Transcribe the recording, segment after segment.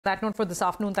That note for this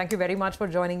afternoon, thank you very much for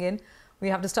joining in. We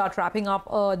have to start wrapping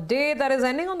up a day that is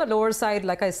ending on the lower side.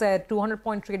 Like I said,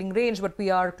 200-point trading range, but we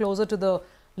are closer to the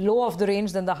low of the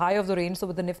range than the high of the range. So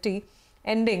with the Nifty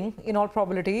ending, in all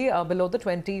probability, below the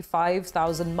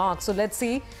 25,000 mark. So let's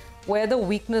see where the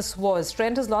weakness was.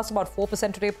 Trent has lost about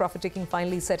 4% today, profit taking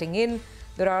finally setting in.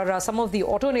 There are some of the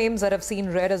auto names that have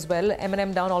seen red as well.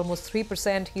 M&M down almost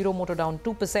 3%, Hero Motor down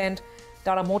 2%.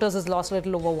 Tata Motors has lost a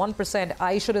little over 1%.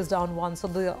 iShares is down 1%. So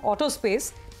the auto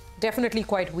space definitely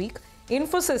quite weak.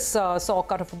 Infosys saw a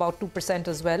cut of about 2%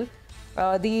 as well.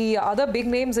 The other big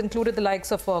names included the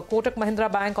likes of Kotak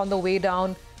Mahindra Bank on the way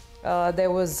down. There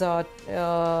was IndusInd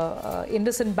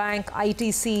Bank,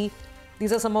 ITC.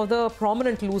 These are some of the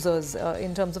prominent losers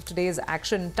in terms of today's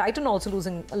action. Titan also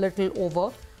losing a little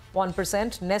over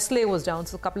 1%. Nestle was down.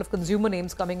 So a couple of consumer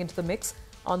names coming into the mix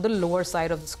on the lower side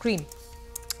of the screen.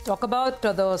 Talk about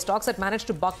the stocks that managed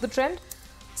to buck the trend.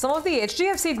 Some of the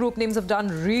HDFC group names have done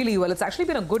really well. It's actually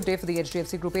been a good day for the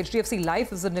HDFC group. HDFC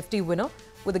Life is the Nifty winner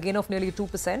with a gain of nearly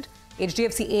 2%.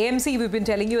 HDFC AMC, we've been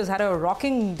telling you, has had a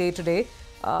rocking day today.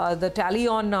 The tally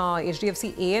on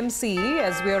HDFC AMC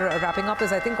as we're wrapping up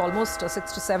is, I think, almost 6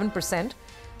 to 7%.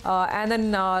 And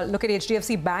then look at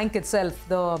HDFC Bank itself,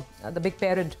 the big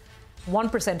parent,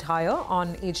 1% higher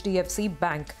on HDFC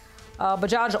Bank.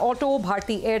 Bajaj Auto,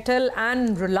 Bharti Airtel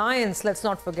and Reliance, let's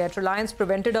not forget. Reliance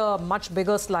prevented a much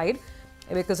bigger slide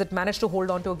because it managed to hold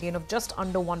on to a gain of just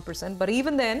under 1%. But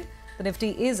even then, the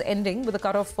Nifty is ending with a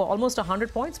cut of almost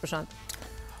 100 points, Prashant.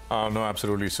 No,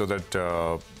 absolutely. So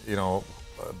that,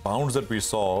 bounds that we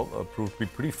saw proved to be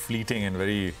pretty fleeting and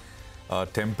very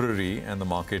temporary, and the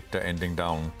market ending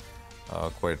down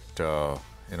quite,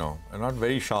 not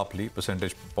very sharply,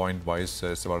 percentage point wise.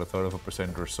 It's about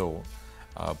 1/3% or so.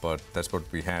 But that's what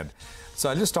we had. So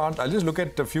I'll just look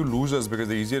at a few losers because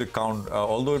they're easier to count.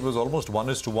 Although it was almost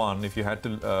 1:1, if you had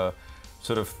to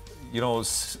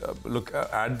look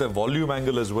at the volume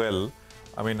angle as well,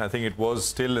 I mean, I think it was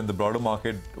still in the broader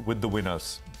market with the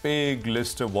winners. Big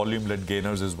list of volume-led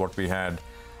gainers is what we had.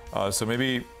 So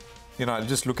maybe, I'll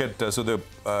just look at, so the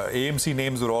AMC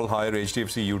names were all higher,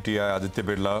 HDFC, UTI, Aditya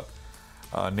Birla.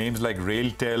 Names like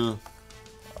Railtel,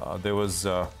 there was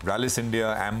Rallis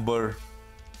India, Amber.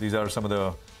 These are some of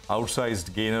the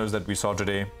outsized gainers that we saw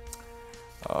today.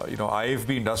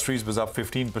 IFB Industries was up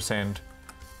 15%.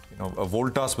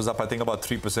 Voltas was up, I think, about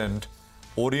 3%.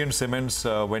 Orient Cements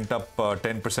went up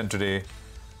 10% today.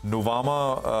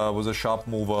 Nuvama was a sharp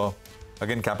mover.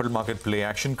 Again, capital market play.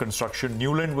 Action Construction.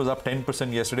 Newland was up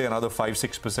 10% yesterday, another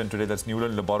 5-6% today. That's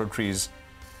Newland Laboratories.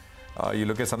 You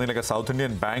look at something like a South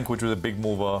Indian Bank, which was a big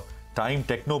mover. Time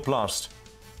Technoplast.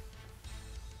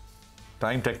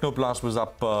 Was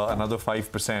up another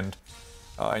 5%.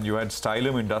 And you had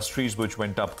Stylum Industries, which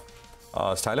went up.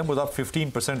 Stylum was up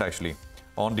 15% actually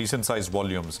on decent sized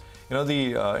volumes.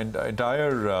 The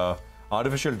entire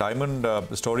artificial diamond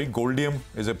story, Goldium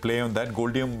is a play on that.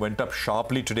 Goldium went up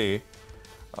sharply today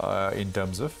in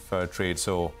terms of trade.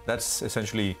 So that's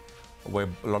essentially where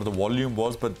a lot of the volume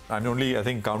was. But I'm only, I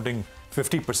think, counting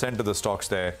 50% of the stocks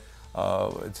there.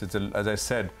 As I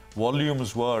said,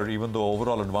 volumes were, even though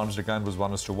overall advanced decline was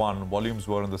 1:1, volumes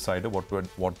were on the side of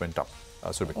what went up.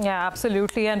 Yeah,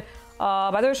 absolutely. And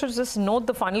by the way, I should just note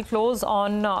the final close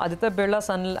on Aditya Birla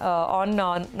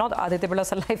not Aditya Birla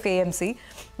Sun Life AMC.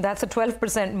 That's a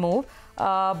 12% move.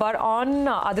 But on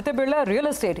Aditya Birla Real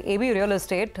Estate, AB Real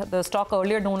Estate, the stock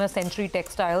earlier known as Century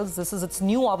Textiles, this is its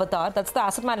new avatar. That's the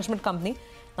asset management company.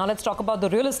 Now let's talk about the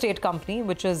real estate company,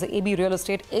 which is AB Real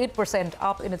Estate, 8%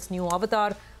 up in its new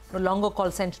avatar, no longer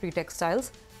called Century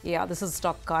Textiles. Yeah, this is the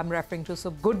stock I'm referring to.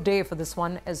 So good day for this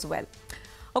one as well.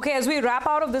 Okay, as we wrap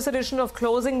out of this edition of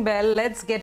Closing Bell, let's get